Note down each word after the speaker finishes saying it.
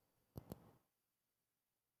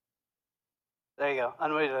There you go.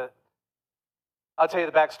 I'll tell you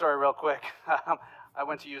the backstory real quick. I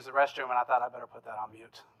went to use the restroom, and I thought I better put that on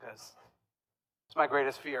mute because it's my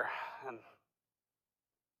greatest fear. And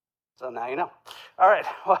so now you know. All right.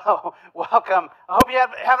 Well, welcome. I hope you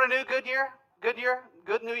having a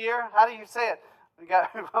good new year. How do you say it? We got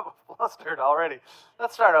flustered already.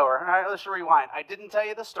 Let's start over. All right, let's rewind. I didn't tell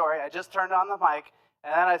you the story. I just turned on the mic,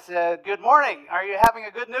 and then I said, "Good morning. Are you having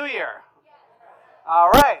a good new year?"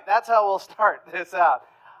 All right. That's how we'll start this out.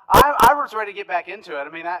 I was ready to get back into it. I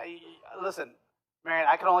mean, listen, Marion,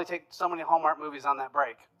 I could only take so many Hallmark movies on that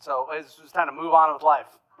break. So it's just time to move on with life,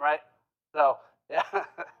 right? So, yeah.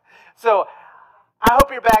 So I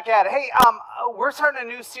hope you're back at it. Hey, we're starting a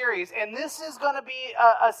new series, and this is going to be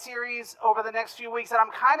a series over the next few weeks that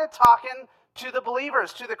I'm kind of talking to the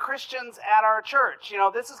believers, to the Christians at our church. You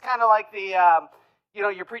know, this is kind of like the,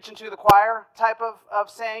 you're preaching to the choir type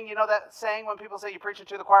of saying. You know that saying when people say you're preaching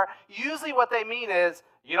to the choir? Usually what they mean is,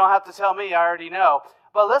 you don't have to tell me, I already know.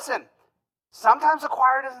 But listen, sometimes the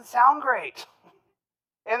choir doesn't sound great,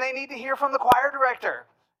 and they need to hear from the choir director.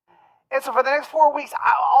 And so for the next 4 weeks,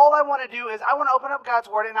 all I want to do is I want to open up God's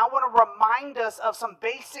Word, and I want to remind us of some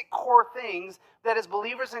basic core things that as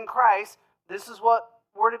believers in Christ, this is what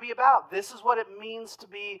we're to be about. This is what it means to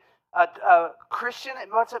be a Christian,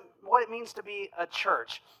 and what it means to be a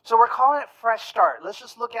church. So we're calling it Fresh Start. Let's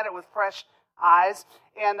just look at it with fresh eyes.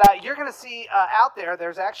 And you're going to see out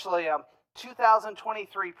there's actually a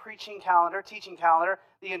 2023 teaching calendar.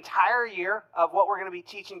 The entire year of what we're going to be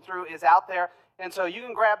teaching through is out there. And so you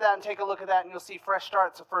can grab that and take a look at that, and you'll see Fresh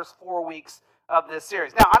Start's the first 4 weeks of this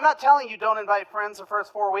series. Now, I'm not telling you don't invite friends the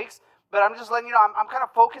first 4 weeks, but I'm just letting you know I'm kind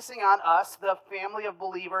of focusing on us, the family of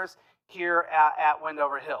believers here at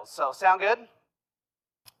Wendover Hills. So, sound good?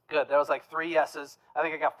 Good. There was like 3 yeses. I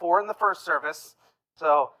think I got 4 in the first service,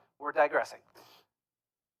 so we're digressing.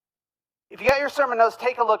 If you got your sermon notes,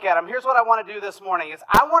 take a look at them. Here's what I want to do this morning is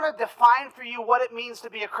I want to define for you what it means to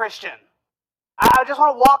be a Christian. I just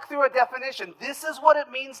want to walk through a definition. This is what it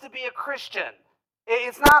means to be a Christian.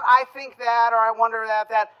 It's not I think that or I wonder that.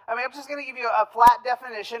 I mean, I'm just going to give you a flat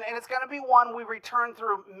definition, and it's going to be one we return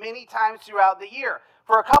through many times throughout the year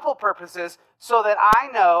for a couple purposes, so that I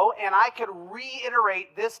know and I could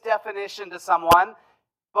reiterate this definition to someone.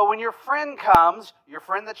 But when your friend comes, your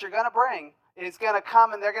friend that you're going to bring is going to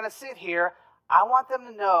come and they're going to sit here, I want them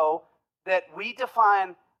to know that we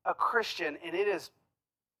define a Christian, and it is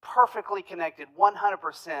perfectly connected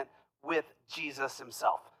 100% with Jesus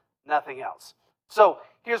himself, nothing else. So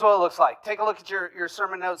here's what it looks like. Take a look at your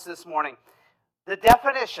sermon notes this morning. The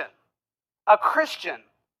definition: a Christian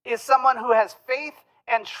is someone who has faith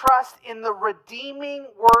and trust in the redeeming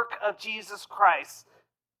work of Jesus Christ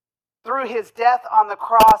through his death on the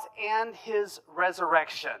cross and his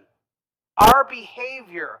resurrection. Our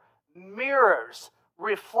behavior mirrors,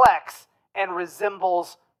 reflects, and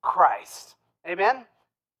resembles Christ. Amen?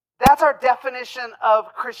 That's our definition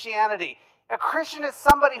of Christianity. A Christian is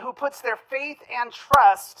somebody who puts their faith and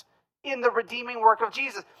trust in the redeeming work of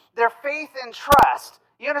Jesus. Their faith and trust.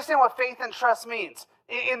 You understand what faith and trust means?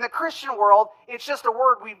 In the Christian world, it's just a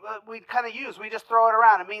word we kind of use. We just throw it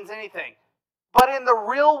around. It means anything. But in the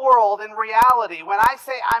real world, in reality, when I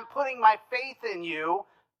say I'm putting my faith in you,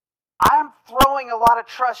 I'm throwing a lot of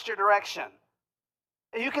trust your direction.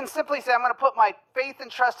 You can simply say, I'm going to put my faith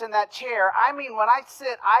and trust in that chair. I mean, when I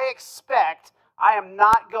sit, I expect I am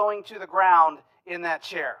not going to the ground in that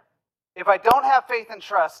chair. If I don't have faith and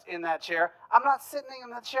trust in that chair, I'm not sitting in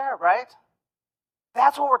the chair, right?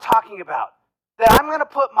 That's what we're talking about. That I'm going to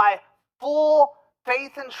put my full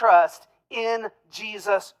faith and trust in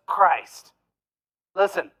Jesus Christ.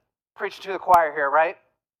 Listen, preaching to the choir here, right?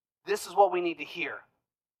 This is what we need to hear.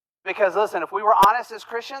 Because listen, if we were honest as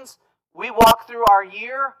Christians, we walk through our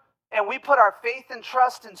year and we put our faith and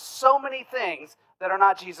trust in so many things that are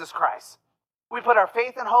not Jesus Christ. We put our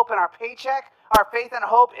faith and hope in our paycheck, our faith and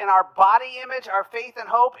hope in our body image, our faith and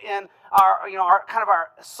hope in our kind of our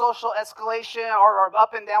social escalation or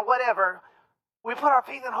up and down, whatever. We put our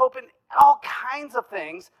faith and hope in all kinds of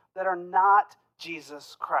things that are not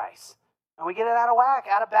Jesus Christ. And we get it out of whack,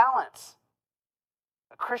 out of balance.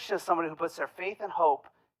 A Christian is somebody who puts their faith and hope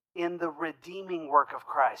in the redeeming work of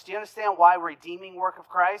Christ. Do you understand why redeeming work of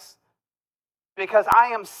Christ? Because I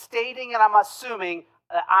am stating and I'm assuming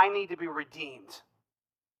that I need to be redeemed.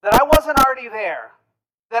 That I wasn't already there.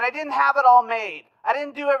 That I didn't have it all made. I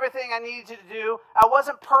didn't do everything I needed to do. I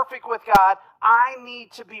wasn't perfect with God. I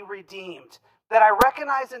need to be redeemed. That I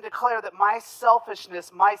recognize and declare that my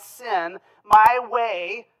selfishness, my sin, my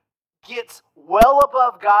way gets well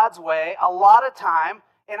above God's way a lot of time,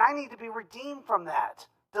 and I need to be redeemed from that.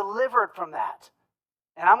 Delivered from that.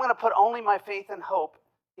 And I'm going to put only my faith and hope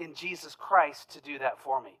in Jesus Christ to do that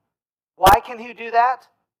for me. Why can he do that?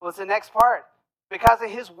 Well, it's the next part. Because of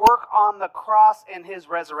his work on the cross and his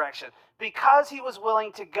resurrection. Because he was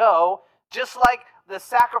willing to go, just like the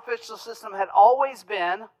sacrificial system had always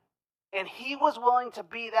been, and he was willing to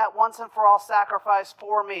be that once and for all sacrifice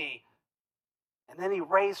for me. And then he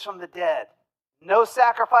raised from the dead. No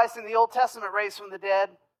sacrifice in the Old Testament raised from the dead,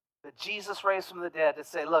 but Jesus raised from the dead to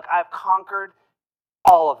say, look, I've conquered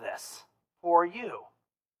all of this for you.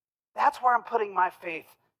 That's where I'm putting my faith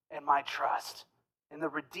and my trust. In the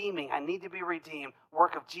redeeming, I need to be redeemed,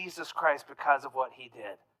 work of Jesus Christ because of what he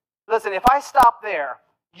did. Listen, if I stop there,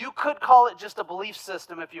 you could call it just a belief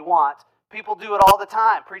system if you want. People do it all the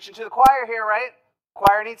time. Preaching to the choir here, right?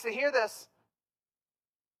 Choir needs to hear this.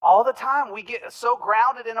 All the time we get so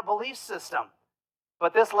grounded in a belief system.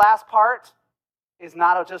 But this last part is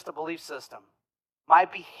not just a belief system. My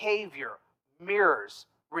behavior mirrors,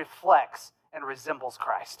 reflects, and resembles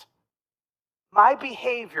Christ. My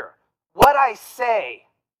behavior, what I say,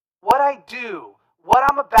 what I do, what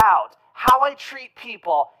I'm about, how I treat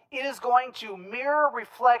people, it is going to mirror,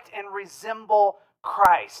 reflect, and resemble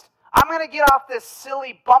Christ. I'm going to get off this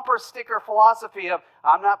silly bumper sticker philosophy of,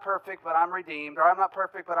 I'm not perfect, but I'm redeemed, or I'm not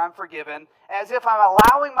perfect, but I'm forgiven, as if I'm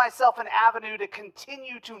allowing myself an avenue to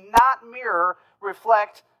continue to not mirror,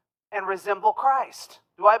 reflect, and resemble Christ.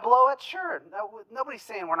 Do I blow it? Sure. No, nobody's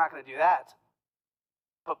saying we're not going to do that.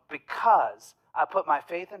 But because I put my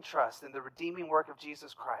faith and trust in the redeeming work of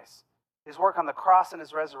Jesus Christ, his work on the cross and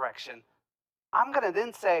his resurrection, I'm going to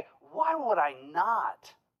then say, why would I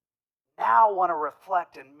not now want to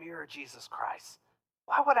reflect and mirror Jesus Christ?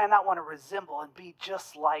 Why would I not want to resemble and be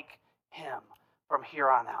just like him from here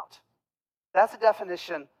on out? That's the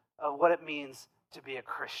definition of what it means to be a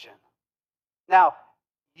Christian. Now,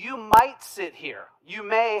 you might sit here. You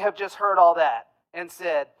may have just heard all that and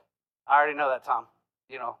said, I already know that, Tom.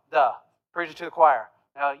 Duh. Preaching to the choir.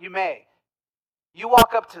 You may. You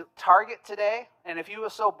walk up to Target today, and if you were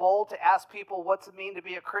so bold to ask people what's it mean to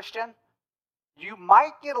be a Christian, you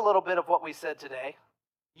might get a little bit of what we said today.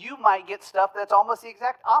 You might get stuff that's almost the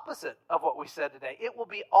exact opposite of what we said today. It will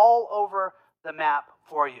be all over the map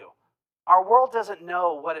for you. Our world doesn't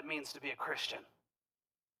know what it means to be a Christian.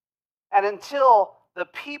 And until the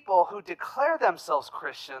people who declare themselves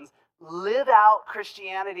Christians live out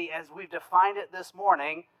Christianity as we've defined it this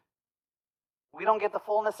morning, we don't get the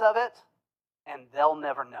fullness of it, and they'll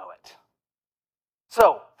never know it.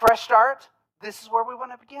 So, fresh start, this is where we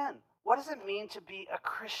want to begin. What does it mean to be a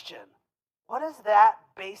Christian? What does that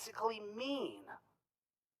basically mean?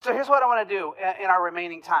 So here's what I want to do in our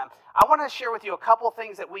remaining time. I want to share with you a couple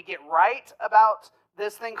things that we get right about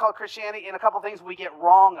this thing called Christianity and a couple things we get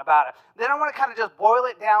wrong about it. Then I want to kind of just boil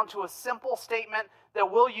it down to a simple statement that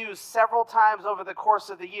we'll use several times over the course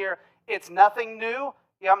of the year. It's nothing new.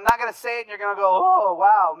 Yeah, I'm not going to say it and you're going to go, oh,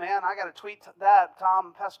 wow, man, I got to tweet that,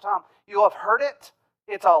 Pastor Tom. You'll have heard it.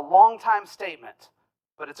 It's a long-time statement,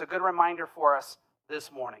 but it's a good reminder for us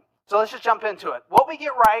this morning. So let's just jump into it. What we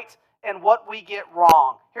get right and what we get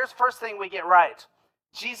wrong. Here's the first thing we get right.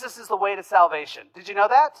 Jesus is the way to salvation. Did you know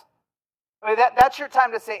that? I mean, that's your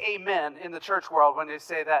time to say amen in the church world when they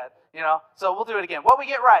say that, So we'll do it again. What we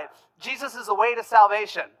get right. Jesus is the way to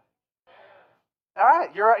salvation. All right,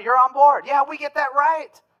 you're on board. Yeah, we get that right.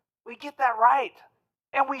 We get that right.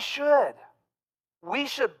 And we should. We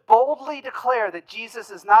should boldly declare that Jesus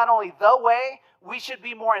is not only the way, we should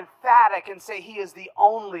be more emphatic and say he is the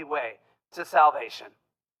only way to salvation.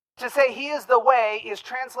 To say he is the way is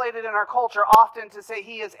translated in our culture often to say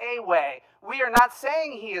he is a way. We are not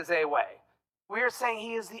saying he is a way. We are saying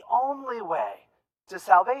he is the only way to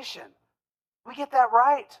salvation. We get that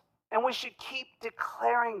right. And we should keep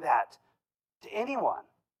declaring that to anyone.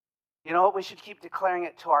 You know what? We should keep declaring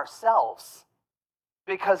it to ourselves.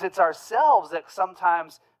 Because it's ourselves that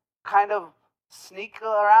sometimes kind of sneak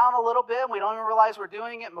around a little bit. We don't even realize we're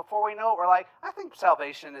doing it. And before we know it, we're like, I think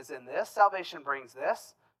salvation is in this. Salvation brings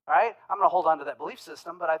this. All right? I'm going to hold on to that belief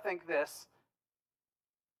system, but I think this.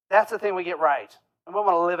 That's the thing we get right. And we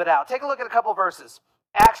want to live it out. Take a look at a couple verses.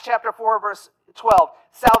 Acts chapter 4, verse 12.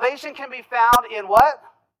 Salvation can be found in what?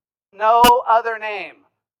 No other name.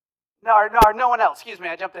 No one else. Excuse me,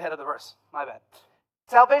 I jumped ahead of the verse. My bad.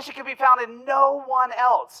 Salvation can be found in no one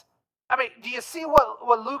else. I mean, do you see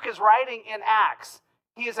what Luke is writing in Acts?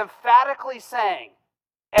 He is emphatically saying,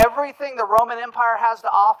 everything the Roman Empire has to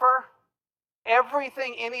offer,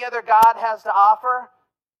 everything any other god has to offer,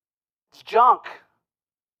 it's junk.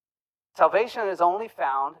 Salvation is only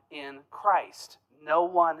found in Christ, no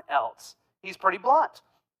one else. He's pretty blunt.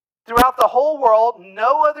 Throughout the whole world,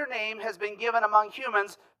 no other name has been given among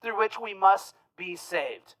humans through which we must be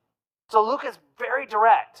saved. So Luke is very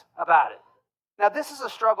direct about it. Now, this is a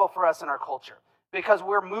struggle for us in our culture because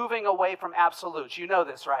we're moving away from absolutes. You know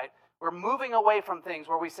this, right? We're moving away from things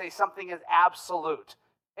where we say something is absolute.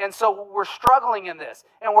 And so we're struggling in this.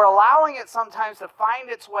 And we're allowing it sometimes to find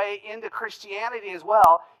its way into Christianity as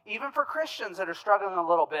well, even for Christians that are struggling a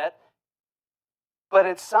little bit. But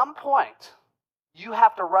at some point, you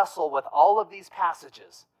have to wrestle with all of these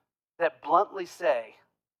passages that bluntly say,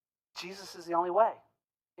 Jesus is the only way,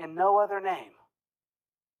 in no other name.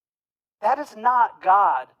 That is not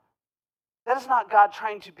God. That is not God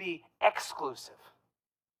trying to be exclusive.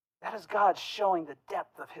 That is God showing the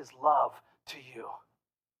depth of his love to you.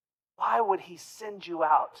 Why would he send you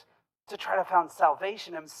out to try to find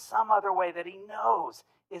salvation in some other way that he knows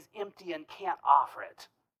is empty and can't offer it?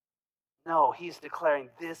 No, he's declaring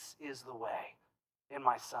this is the way in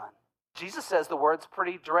my Son. Jesus says the words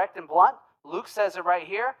pretty direct and blunt. Luke says it right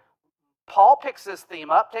here. Paul picks this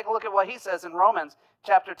theme up. Take a look at what he says in Romans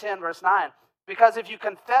chapter 10, verse 9. Because if you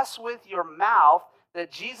confess with your mouth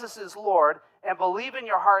that Jesus is Lord and believe in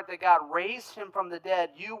your heart that God raised him from the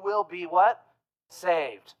dead, you will be what?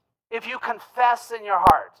 Saved. If you confess in your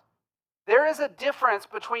heart. There is a difference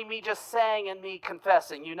between me just saying and me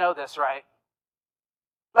confessing. You know this, right?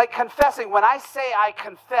 Like confessing, when I say I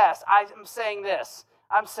confess, I'm saying this.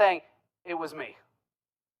 I'm saying, it was me.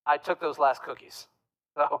 I took those last cookies.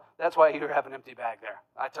 So that's why you have an empty bag there.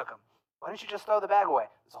 I took them. Why don't you just throw the bag away?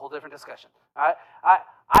 It's a whole different discussion. All right?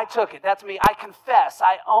 I took it. That's me. I confess.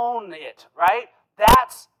 I own it. Right?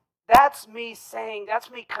 That's me saying,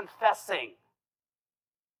 that's me confessing.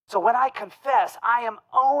 So when I confess, I am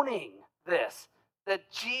owning this,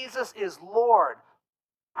 that Jesus is Lord.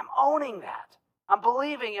 I'm owning that. I'm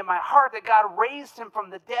believing in my heart that God raised him from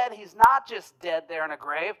the dead. He's not just dead there in a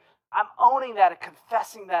grave. I'm owning that and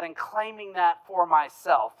confessing that and claiming that for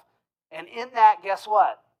myself. And in that, guess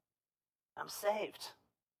what? I'm saved.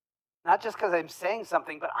 Not just because I'm saying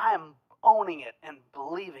something, but I am owning it and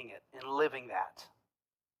believing it and living that.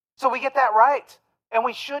 So we get that right. And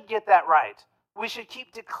we should get that right. We should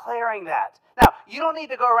keep declaring that. Now, you don't need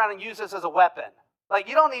to go around and use this as a weapon. Like,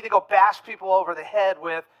 you don't need to go bash people over the head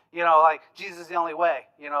with, like, Jesus is the only way.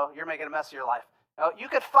 You're making a mess of your life. No, you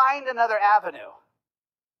could find another avenue.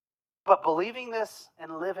 But believing this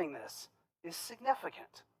and living this is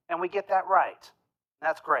significant. And we get that right.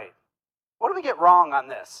 That's great. What do we get wrong on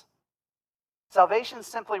this? Salvation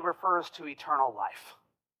simply refers to eternal life.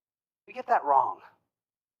 We get that wrong.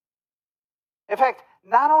 In fact,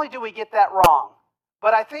 not only do we get that wrong,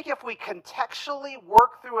 but I think if we contextually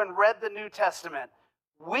work through and read the New Testament,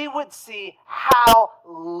 we would see how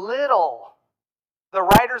little the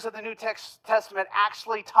writers of the New Testament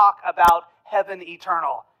actually talk about heaven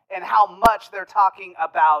eternal and how much they're talking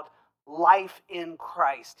about life in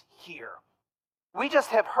Christ here. We just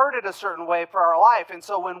have heard it a certain way for our life, and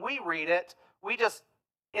so when we read it, we just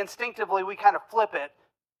instinctively, we kind of flip it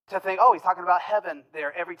to think, oh, he's talking about heaven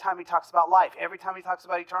there every time he talks about life, every time he talks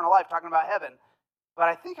about eternal life, talking about heaven. But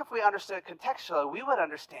I think if we understood it contextually, we would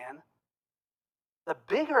understand the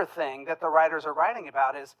bigger thing that the writers are writing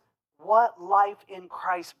about is what life in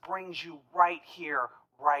Christ brings you right here,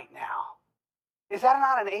 right now. Is that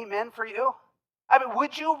not an amen for you? I mean,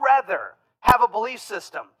 would you rather have a belief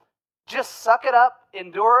system? Just suck it up,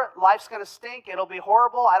 endure it, life's going to stink, it'll be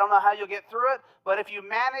horrible, I don't know how you'll get through it, but if you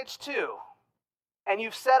manage to, and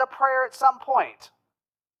you've said a prayer at some point,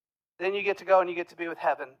 then you get to go and you get to be with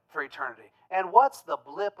heaven for eternity. And what's the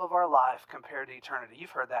blip of our life compared to eternity? You've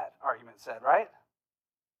heard that argument said, right?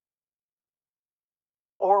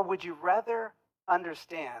 Or would you rather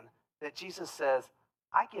understand that Jesus says,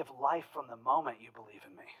 I give life from the moment you believe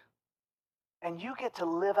in me. And you get to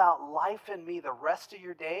live out life in me the rest of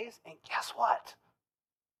your days, and guess what?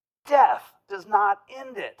 Death does not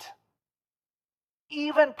end it.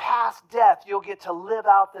 Even past death, you'll get to live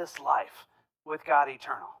out this life with God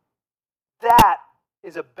eternal. That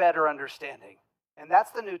is a better understanding. And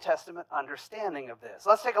that's the New Testament understanding of this.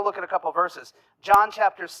 Let's take a look at a couple verses. John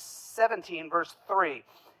chapter 17, verse 3.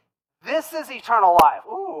 This is eternal life.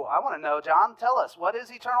 Ooh, I want to know, John. Tell us, what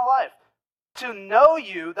is eternal life? To know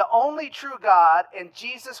you, the only true God, and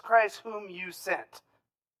Jesus Christ whom you sent.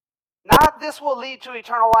 Not this will lead to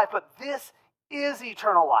eternal life, but this is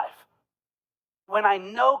eternal life. When I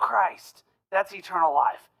know Christ, that's eternal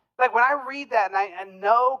life. Like when I read that and I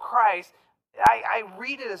know Christ, I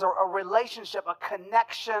read it as a relationship, a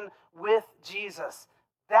connection with Jesus.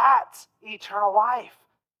 That's eternal life.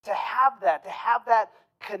 To have that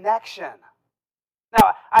connection.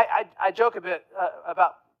 Now, I joke a bit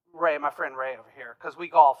about Ray, my friend Ray over here, because we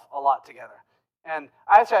golf a lot together. And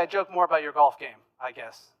I joke more about your golf game, I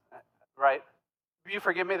guess, right? You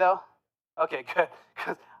forgive me, though? Okay, good.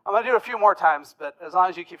 Because I'm going to do it a few more times, but as long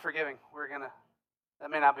as you keep forgiving, that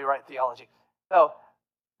may not be right theology. So,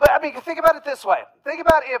 but I mean, think about it this way. Think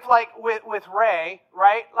about if, like, with Ray,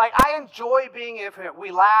 right? Like, I enjoy being, if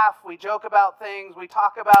we laugh, we joke about things, we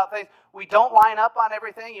talk about things. We don't line up on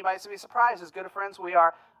everything. You might be surprised as good of friends we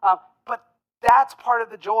are. But that's part of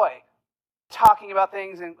the joy, talking about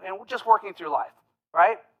things and just working through life,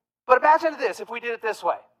 right? But imagine this, if we did it this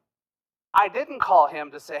way. I didn't call him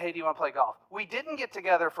to say, hey, do you want to play golf? We didn't get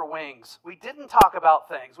together for wings. We didn't talk about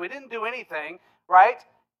things. We didn't do anything, right?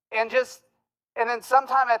 And then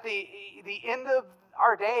sometime at the end of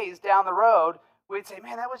our days down the road, we'd say,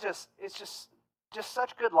 man, it's just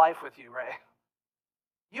such good life with you, Ray.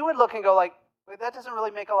 You would look and go like, that doesn't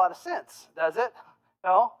really make a lot of sense, does it?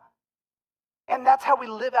 No? And that's how we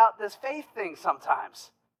live out this faith thing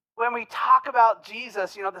sometimes. When we talk about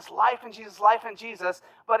Jesus, this life in Jesus,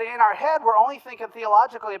 but in our head, we're only thinking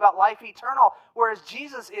theologically about life eternal, whereas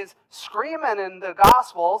Jesus is screaming in the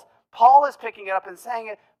Gospels. Paul is picking it up and saying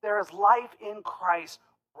it. There is life in Christ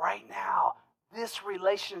right now. This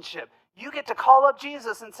relationship. You get to call up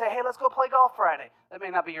Jesus and say, hey, let's go play golf Friday. That may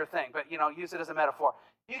not be your thing, but, use it as a metaphor.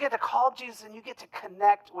 You get to call up Jesus and you get to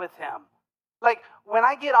connect with him. Like, when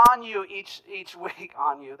I get on you each week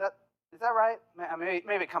on you, is that right?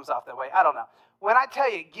 Maybe it comes off that way. I don't know. When I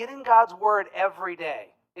tell you, get in God's Word every day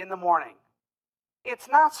in the morning, it's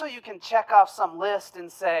not so you can check off some list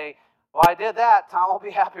and say, well, I did that. Tom will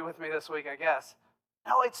be happy with me this week, I guess.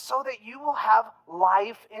 No, it's so that you will have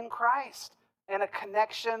life in Christ and a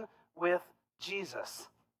connection with Jesus.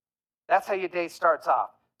 That's how your day starts off.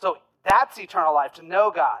 So that's eternal life, to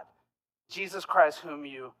know God, Jesus Christ whom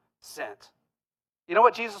you sent. You know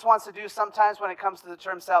what Jesus wants to do sometimes when it comes to the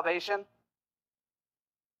term salvation?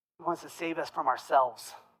 He wants to save us from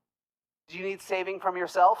ourselves. Do you need saving from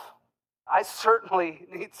yourself? I certainly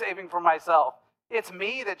need saving from myself. It's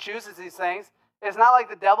me that chooses these things. It's not like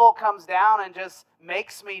the devil comes down and just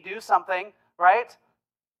makes me do something, right?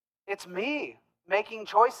 It's me making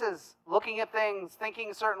choices, looking at things,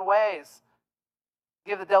 thinking certain ways.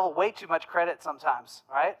 Give the devil way too much credit sometimes,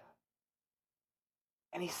 right?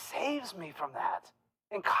 And he saves me from that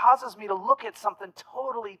and causes me to look at something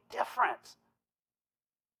totally different.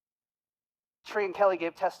 Tree and Kelly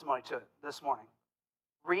gave testimony to it this morning.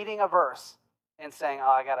 Reading a verse and saying, oh,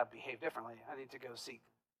 I got to behave differently. I need to go seek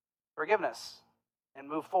forgiveness and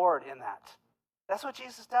move forward in that. That's what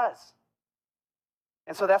Jesus does.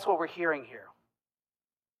 And so that's what we're hearing here.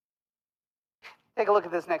 Take a look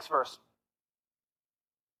at this next verse.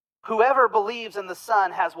 Whoever believes in the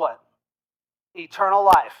Son has what? Eternal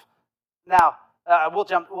life. Now,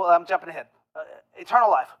 I'm jumping ahead. Eternal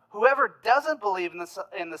life. Whoever doesn't believe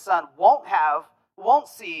in the Son won't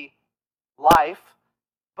see life,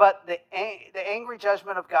 but the angry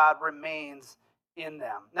judgment of God remains in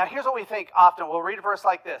them. Now, here's what we think often. We'll read a verse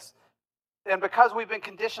like this, and because we've been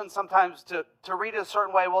conditioned sometimes to read it a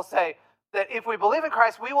certain way, we'll say that if we believe in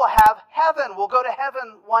Christ, we will have heaven. We'll go to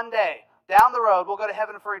heaven one day. Down the road, we'll go to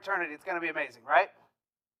heaven for eternity. It's going to be amazing, right?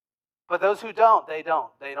 But those who don't, they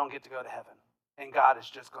don't get to go to heaven. And God is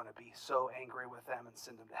just going to be so angry with them and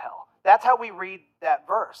send them to hell. That's how we read that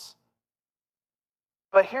verse.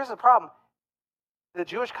 But here's the problem. The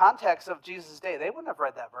Jewish context of Jesus' day, they wouldn't have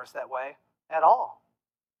read that verse that way at all.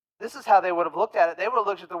 This is how they would have looked at it. They would have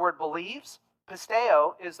looked at the word believes.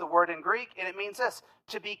 Pisteo is the word in Greek, and it means this,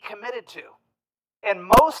 to be committed to. And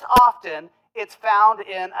most often, it's found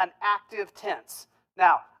in an active tense.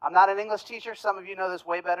 Now, I'm not an English teacher. Some of you know this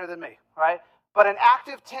way better than me, right? But an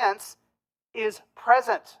active tense is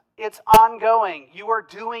present. It's ongoing. You are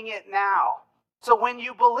doing it now. So when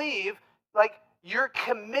you believe, like, you're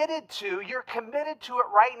committed to it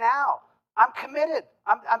right now. I'm committed.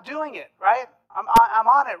 I'm doing it, right? I'm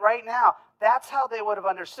on it right now. That's how they would have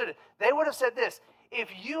understood it. They would have said this, if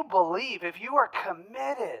you believe, if you are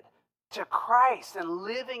committed to Christ and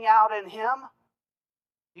living out in Him,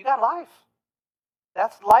 you got life.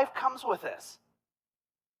 Life comes with this.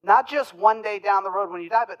 Not just one day down the road when you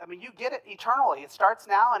die, but you get it eternally. It starts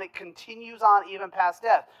now and it continues on even past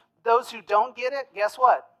death. Those who don't get it, guess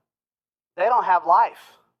what? They don't have life.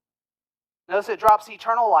 Notice it drops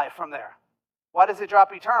eternal life from there. Why does it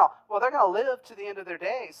drop eternal? Well, they're going to live to the end of their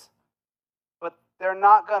days, but they're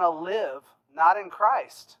not going to live, not in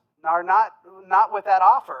Christ, or not with that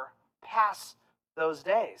offer, past those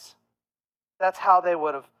days. That's how they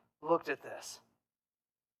would have looked at this.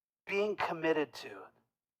 Being committed to.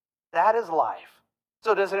 That is life.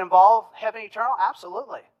 So does it involve heaven eternal?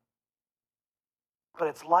 Absolutely. But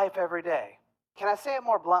it's life every day. Can I say it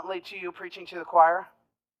more bluntly to you, preaching to the choir?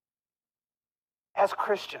 As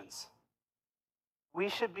Christians, we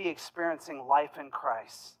should be experiencing life in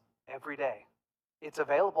Christ every day. It's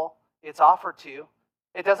available. It's offered to you.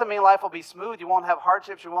 It doesn't mean life will be smooth. You won't have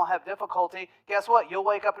hardships. You won't have difficulty. Guess what? You'll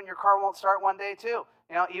wake up and your car won't start one day too.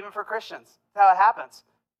 Even for Christians. That's how it happens.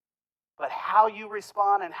 But how you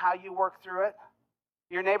respond and how you work through it.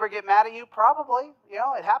 Your neighbor get mad at you? Probably.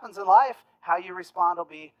 It happens in life. How you respond will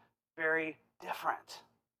be very different.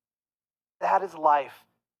 That is life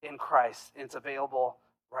in Christ. And it's available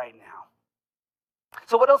right now.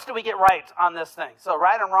 So what else do we get right on this thing? So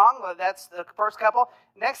right and wrong, that's the first couple.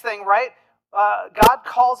 Next thing, right? God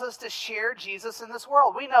calls us to share Jesus in this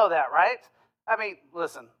world. We know that, right? I mean,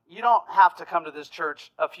 listen, you don't have to come to this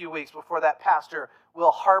church a few weeks before that pastor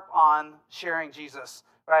will harp on sharing Jesus,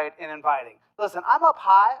 right, and inviting. Listen, I'm up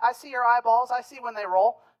high. I see your eyeballs. I see when they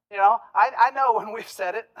roll. I know when we've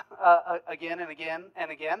said it again and again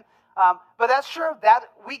and again. But that's true. That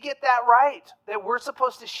we get that right, that we're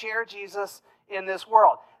supposed to share Jesus in this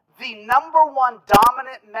world. The number one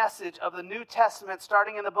dominant message of the New Testament,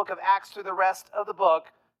 starting in the book of Acts through the rest of the book,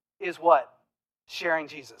 is what? Sharing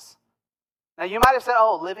Jesus. Now, you might have said,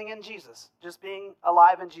 living in Jesus, just being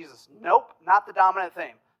alive in Jesus. Nope, not the dominant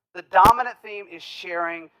theme. The dominant theme is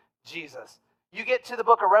sharing Jesus. You get to the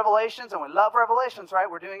book of Revelations, and we love Revelations, right?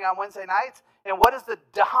 We're doing it on Wednesday nights. And what is the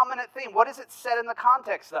dominant theme? What is it said in the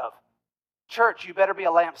context of? Church, you better be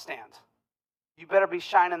a lampstand. You better be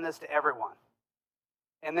shining this to everyone.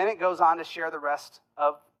 And then it goes on to share the rest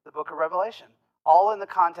of the book of Revelation, all in the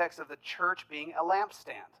context of the church being a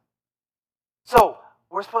lampstand. So,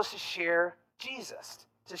 we're supposed to share Jesus,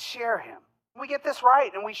 to share him. We get this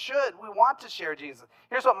right, and we should. We want to share Jesus.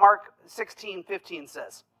 Here's what Mark 16:15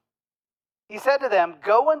 says. He said to them,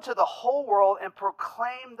 "Go into the whole world and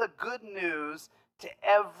proclaim the good news to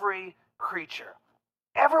every creature."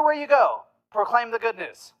 Everywhere you go, proclaim the good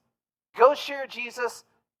news. Go share Jesus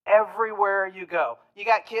everywhere you go. You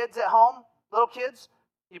got kids at home, little kids?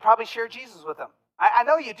 You probably share Jesus with them. I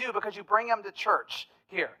know you do because you bring them to church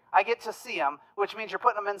here. I get to see them, which means you're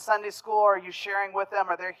putting them in Sunday school, or you're sharing with them,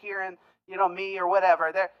 or they're hearing, me or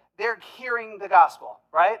whatever. They're hearing the gospel,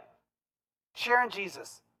 right? Sharing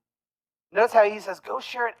Jesus. Notice how he says, go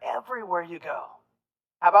share it everywhere you go.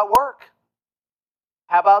 How about work?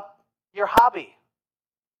 How about your hobby?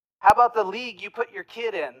 How about the league you put your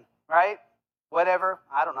kid in, right? Whatever,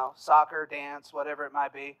 I don't know, soccer, dance, whatever it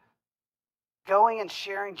might be. Going and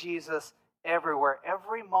sharing Jesus everywhere,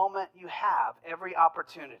 every moment you have, every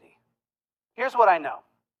opportunity. Here's what I know.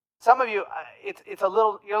 Some of you, you're a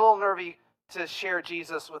little nervy to share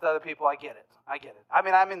Jesus with other people. I get it. I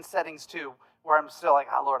mean, I'm in settings too where I'm still like,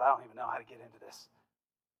 Lord, I don't even know how to get into this.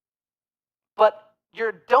 But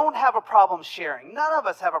you don't have a problem sharing. None of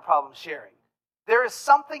us have a problem sharing. There is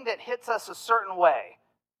something that hits us a certain way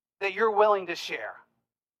that you're willing to share.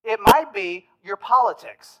 It might be your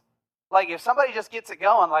politics. Like if somebody just gets it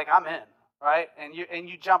going, like I'm in, right? And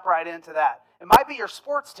you jump right into that. It might be your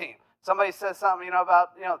sports team. Somebody says something,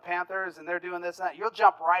 about the Panthers and they're doing this and that. You'll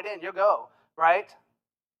jump right in. You'll go, right?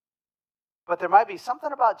 But there might be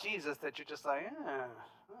something about Jesus that you're just like,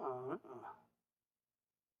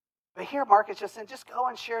 But here, Mark is just saying, just go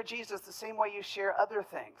and share Jesus the same way you share other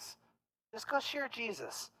things. Just go share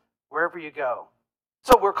Jesus wherever you go.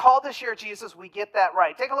 So we're called to share Jesus. We get that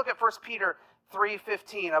right. Take a look at 1 Peter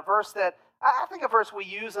 3:15, a verse that, I think a verse we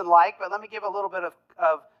use and like, but let me give a little bit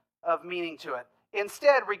of meaning to it.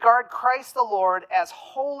 Instead, regard Christ the Lord as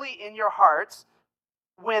holy in your hearts.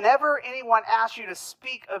 Whenever anyone asks you to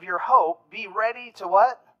speak of your hope, be ready to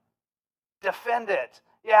what? Defend it.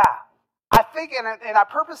 Yeah. I think, and I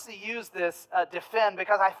purposely use this defend,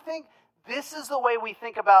 because I think this is the way we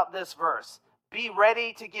think about this verse. Be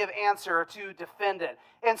ready to give answer, to defend it.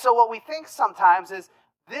 And so what we think sometimes is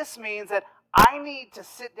this means that I need to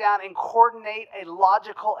sit down and coordinate a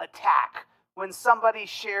logical attack when somebody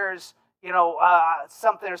shares,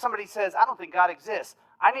 something, or somebody says, I don't think God exists.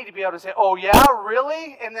 I need to be able to say, oh yeah,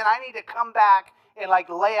 really? And then I need to come back and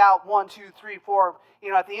lay out 1, 2, 3, 4,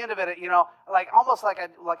 at the end of it, almost like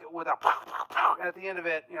with a, and at the end of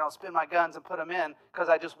it, spin my guns and put them in because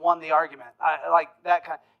I just won the argument. I like that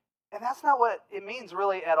kind. And that's not what it means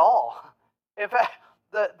really at all. In fact,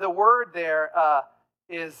 the word there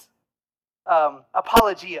is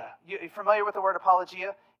apologia. You familiar with the word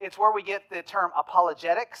apologia? It's where we get the term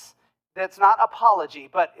apologetics. That's not apology,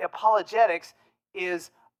 but apologetics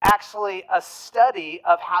is actually a study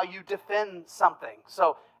of how you defend something.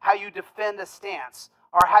 So how you defend a stance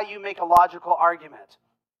or how you make a logical argument.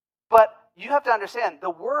 But you have to understand, the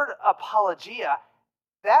word apologia,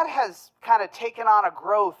 that has kind of taken on a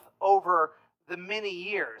growth over the many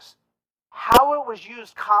years. How it was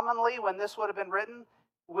used commonly when this would have been written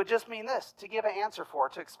would just mean this, to give an answer for,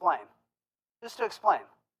 to explain. Just to explain.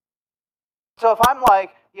 So if I'm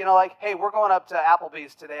like, hey, we're going up to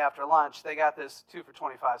Applebee's today after lunch. They got this 2 for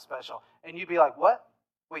 $25 special. And you'd be like, what?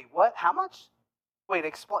 Wait, what? How much? Wait,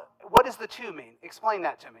 explain. What does the 2 mean? Explain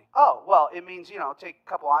that to me. Oh, well, it means, take a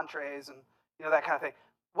couple entrees and, that kind of thing.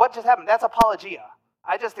 What just happened? That's apologia.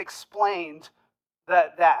 I just explained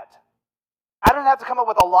that. I don't have to come up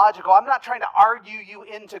with a logical. I'm not trying to argue you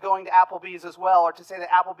into going to Applebee's as well, or to say that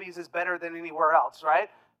Applebee's is better than anywhere else, right?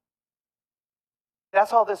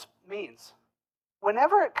 That's all this means.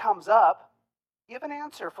 Whenever it comes up, give an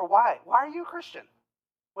answer for why. Why are you a Christian?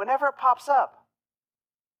 Whenever it pops up.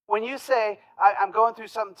 When you say, I'm going through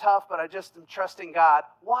something tough, but I just am trusting God,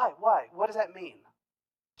 why? What does that mean?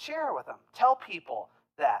 Share it with them. Tell people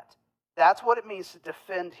that. That's what it means to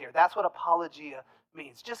defend here. That's what apologia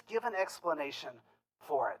means. Just give an explanation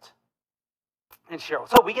for it. And share.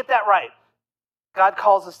 So we get that right. God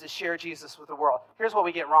calls us to share Jesus with the world. Here's what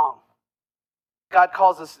we get wrong. God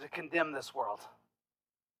calls us to condemn this world.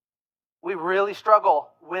 We really struggle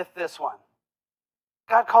with this one.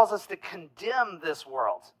 God calls us to condemn this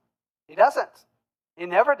world. He doesn't. He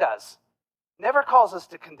never does. Never calls us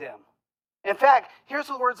to condemn. In fact, here's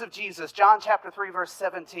the words of Jesus. John chapter 3, verse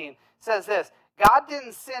 17 says this. God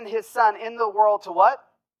didn't send his son in the world to what?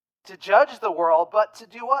 To judge the world, but to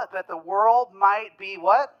do what? That the world might be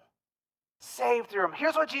what? Saved through him.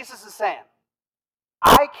 Here's what Jesus is saying.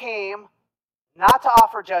 I came not to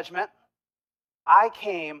offer judgment. I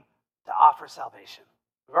came to offer salvation.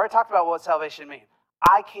 We've already talked about what salvation means.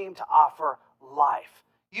 I came to offer life.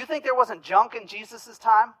 You think there wasn't junk in Jesus'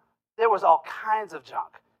 time? There was all kinds of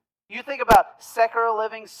junk. You think about secular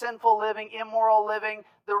living, sinful living, immoral living,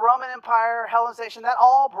 the Roman Empire, Hellenization, that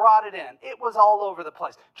all brought it in. It was all over the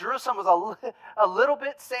place. Jerusalem was a little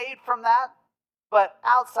bit saved from that, but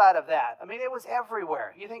outside of that, it was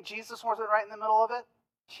everywhere. You think Jesus wasn't right in the middle of it?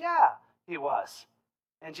 Yeah, he was.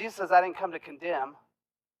 And Jesus says, I didn't come to condemn.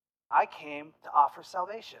 I came to offer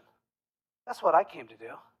salvation. That's what I came to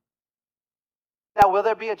do. Now, will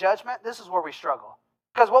there be a judgment? This is where we struggle.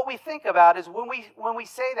 Because what we think about is when we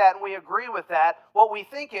say that and we agree with that, what we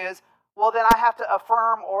think is, well, then I have to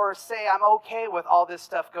affirm or say I'm okay with all this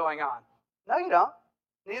stuff going on. No, you don't.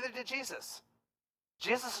 Neither did Jesus.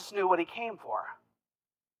 Jesus just knew what he came for.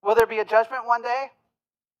 Will there be a judgment one day?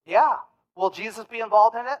 Yeah. Will Jesus be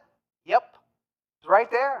involved in it? Yep. It's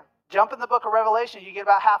right there. Jump in the book of Revelation. You get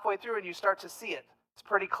about halfway through and you start to see it. It's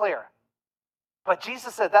pretty clear. But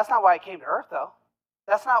Jesus said, that's not why I came to earth, though.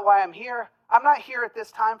 That's not why I'm here. I'm not here at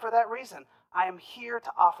this time for that reason. I am here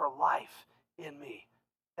to offer life in me.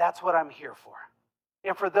 That's what I'm here for.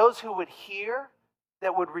 And for those who would hear,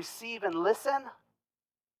 that would receive and listen,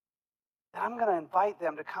 then I'm going to invite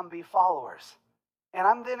them to come be followers. And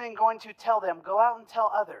I'm then going to tell them, go out and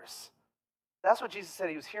tell others. That's what Jesus said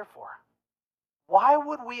he was here for. Why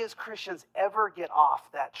would we as Christians ever get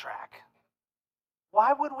off that track?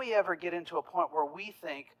 Why would we ever get into a point where we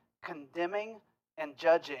think condemning and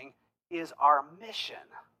judging is our mission?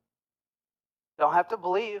 Don't have to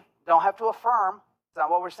believe, don't have to affirm. It's not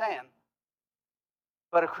what we're saying.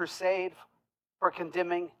 But a crusade for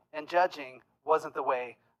condemning and judging wasn't the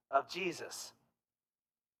way of Jesus.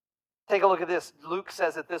 Take a look at this. Luke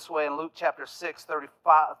says it this way in Luke chapter 6,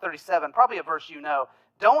 37, probably a verse you know.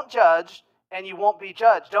 Don't judge and you won't be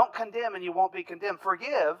judged. Don't condemn and you won't be condemned.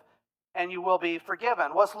 Forgive and you will be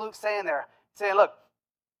forgiven. What's Luke saying there? Saying, look,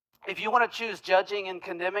 if you want to choose judging and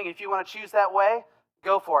condemning, if you want to choose that way,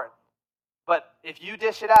 go for it. But if you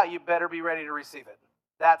dish it out, you better be ready to receive it.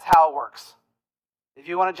 That's how it works. If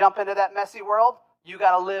you want to jump into that messy world, you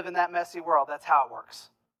got to live in that messy world. That's how it works.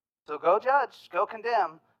 So go judge, go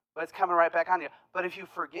condemn, but it's coming right back on you. But if you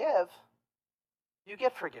forgive, you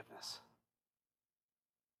get forgiveness.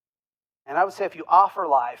 And I would say if you offer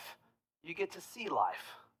life, you get to see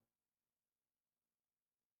life.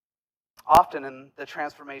 Often in the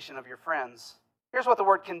transformation of your friends. Here's what the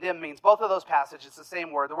word condemn means. Both of those passages, it's the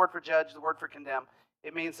same word. The word for judge, the word for condemn.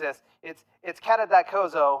 It means this. It's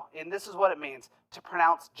katadikozo, and this is what it means, to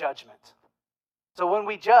pronounce judgment. So when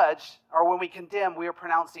we judge, or when we condemn, we are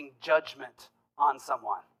pronouncing judgment on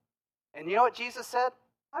someone. And you know what Jesus said?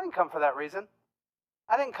 I didn't come for that reason.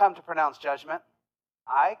 I didn't come to pronounce judgment.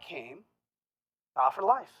 I came to offer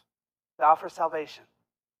life, to offer salvation.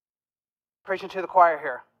 Preaching to the choir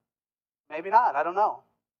here. Maybe not, I don't know.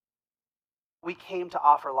 We came to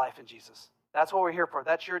offer life in Jesus. That's what we're here for.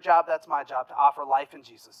 That's your job, that's my job, to offer life in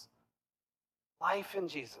Jesus. Life in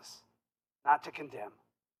Jesus. Not to condemn,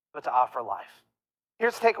 but to offer life.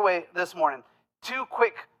 Here's the takeaway this morning. 2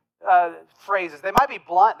 quick phrases. They might be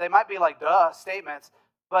blunt, they might be like duh statements,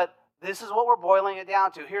 but This is what we're boiling it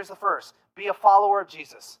down to. Here's the first. Be a follower of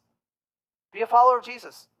Jesus. Be a follower of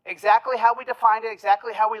Jesus. Exactly how we defined it,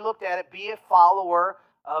 exactly how we looked at it. Be a follower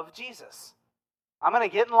of Jesus. I'm going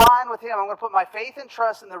to get in line with him. I'm going to put my faith and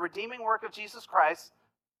trust in the redeeming work of Jesus Christ.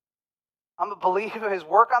 I'm going to believe his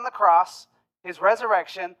work on the cross, his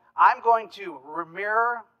resurrection. I'm going to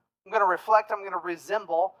mirror, I'm going to reflect, I'm going to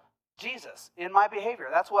resemble Jesus in my behavior.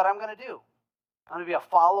 That's what I'm going to do. I'm going to be a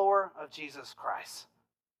follower of Jesus Christ.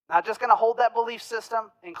 Not just going to hold that belief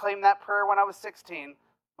system and claim that prayer when I was 16.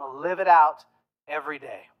 I'm going to live it out every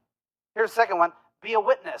day. Here's the second one. Be a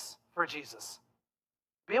witness for Jesus.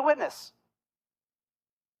 Be a witness.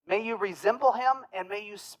 May you resemble him and may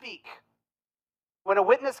you speak. When a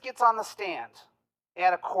witness gets on the stand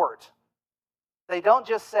at a court, they don't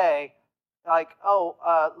just say, like, oh,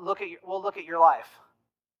 we'll look at your life.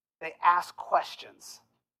 They ask questions,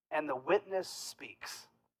 and the witness speaks.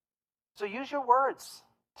 So use your words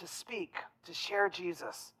to speak, to share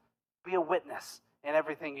Jesus. Be a witness in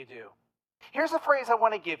everything you do. Here's a phrase I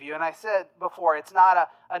want to give you, and I said before, it's not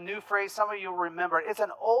a new phrase. Some of you will remember it. It's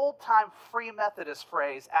an old-time Free Methodist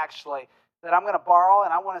phrase, actually, that I'm going to borrow,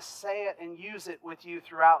 and I want to say it and use it with you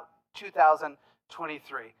throughout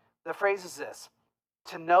 2023. The phrase is this: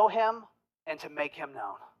 to know him and to make him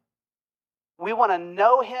known. We want to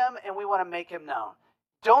know him and we want to make him known.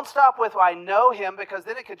 Don't stop with, I know him, because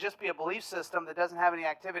then it could just be a belief system that doesn't have any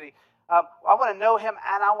activity. I want to know him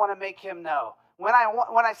and I want to make him know. When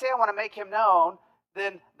I say I want to make him known,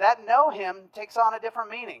 then that know him takes on a different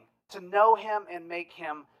meaning. To know him and make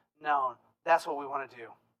him known. That's what we want to do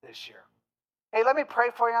this year. Hey, let me pray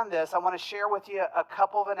for you on this. I want to share with you a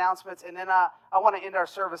couple of announcements, and then I want to end our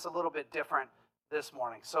service a little bit different this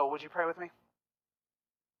morning. So would you pray with me?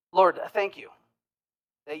 Lord, thank you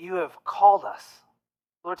that you have called us,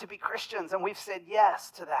 Lord, to be Christians, and we've said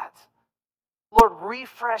yes to that. Lord,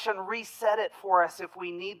 refresh and reset it for us if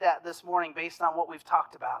we need that this morning based on what we've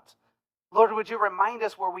talked about. Lord, would you remind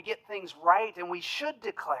us where we get things right, and we should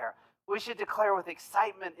declare with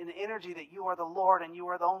excitement and energy that you are the Lord and you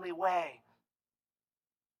are the only way.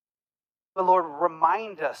 But Lord,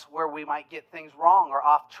 remind us where we might get things wrong or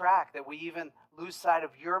off track, that we even lose sight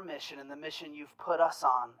of your mission and the mission you've put us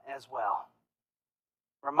on as well.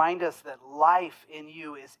 Remind us that life in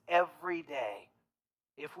you is every day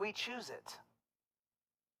if we choose it.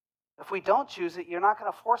 If we don't choose it, you're not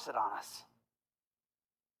going to force it on us.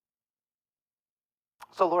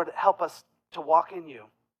 So Lord, help us to walk in you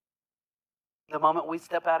the moment we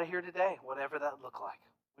step out of here today, whatever that look like.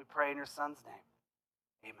 We pray in your Son's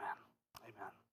name. Amen. Amen.